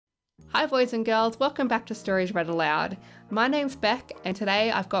Hi boys and girls, welcome back to Stories Read Aloud. My name's Beck and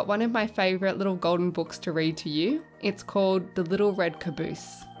today I've got one of my favourite little golden books to read to you. It's called The Little Red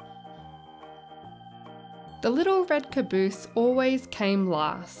Caboose. The Little Red Caboose always came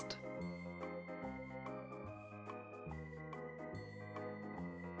last.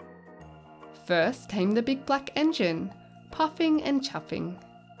 First came the big black engine, puffing and chuffing.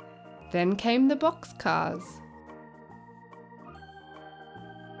 Then came the boxcars.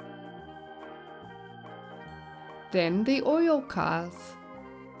 Then the oil cars.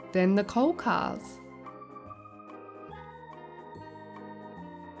 Then the coal cars.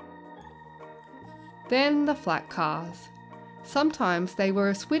 Then the flat cars. Sometimes they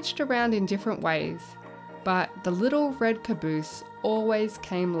were switched around in different ways, but the Little Red Caboose always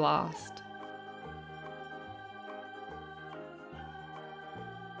came last.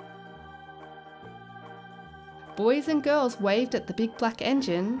 Boys and girls waved at the big black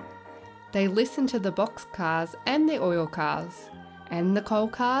engine. They listened to the boxcars and the oil cars, and the coal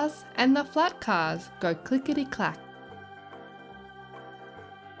cars and the flat cars go clickety-clack.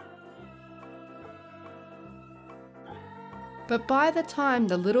 But by the time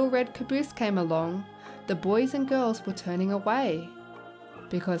the Little Red Caboose came along, the boys and girls were turning away,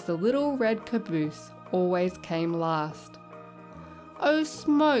 because the Little Red Caboose always came last. "Oh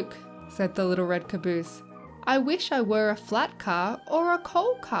smoke," said the Little Red Caboose. "I wish I were a flat car or a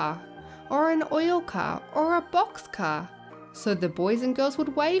coal car, or an oil car or a box car, so the boys and girls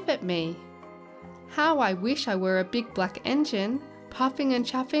would wave at me. How I wish I were a big black engine, puffing and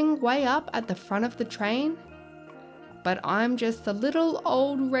chuffing way up at the front of the train. But I'm just a little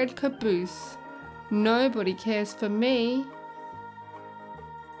old red caboose. Nobody cares for me."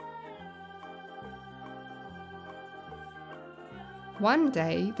 One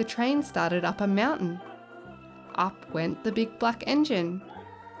day the train started up a mountain. Up went the big black engine.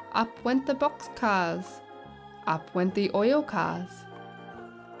 Up went the boxcars. Up went the oil cars.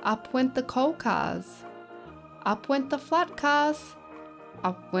 Up went the coal cars. Up went the flat cars.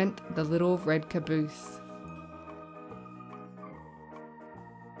 Up went the Little Red Caboose.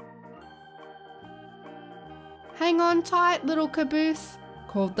 "Hang on tight, little caboose,"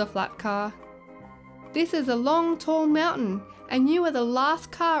 called the flat car. "This is a long, tall mountain, and you are the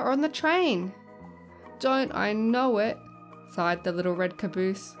last car on the train." "Don't I know it?" sighed the Little Red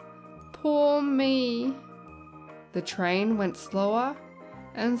Caboose. "Poor me." The train went slower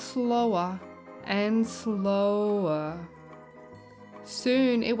and slower and slower.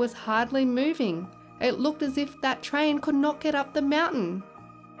 Soon it was hardly moving. It looked as if that train could not get up the mountain.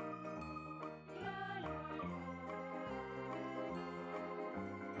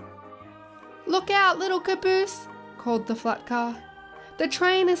 "Look out, little caboose," called the flat car. "The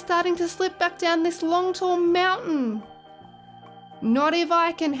train is starting to slip back down this long, tall mountain." "Not if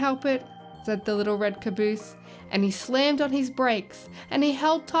I can help it," said the Little Red Caboose, and he slammed on his brakes, and he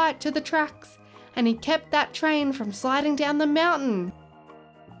held tight to the tracks, and he kept that train from sliding down the mountain.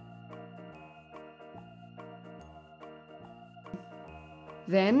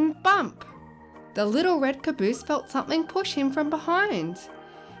 Then bump! The Little Red Caboose felt something push him from behind.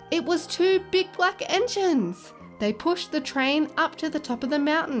 It was two big black engines. They pushed the train up to the top of the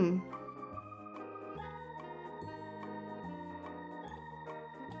mountain.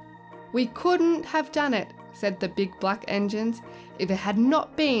 "We couldn't have done it," said the big black engines, "if it had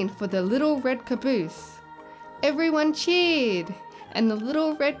not been for the Little Red Caboose." Everyone cheered, and the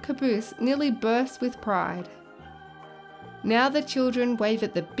Little Red Caboose nearly burst with pride. Now the children wave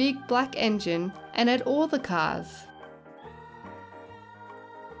at the big black engine and at all the cars.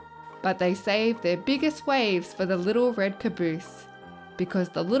 But they saved their biggest waves for the Little Red Caboose, because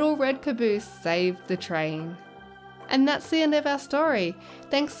the Little Red Caboose saved the train. And that's the end of our story.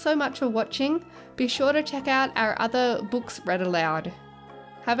 Thanks so much for watching. Be sure to check out our other books read aloud.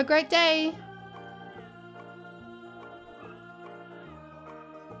 Have a great day!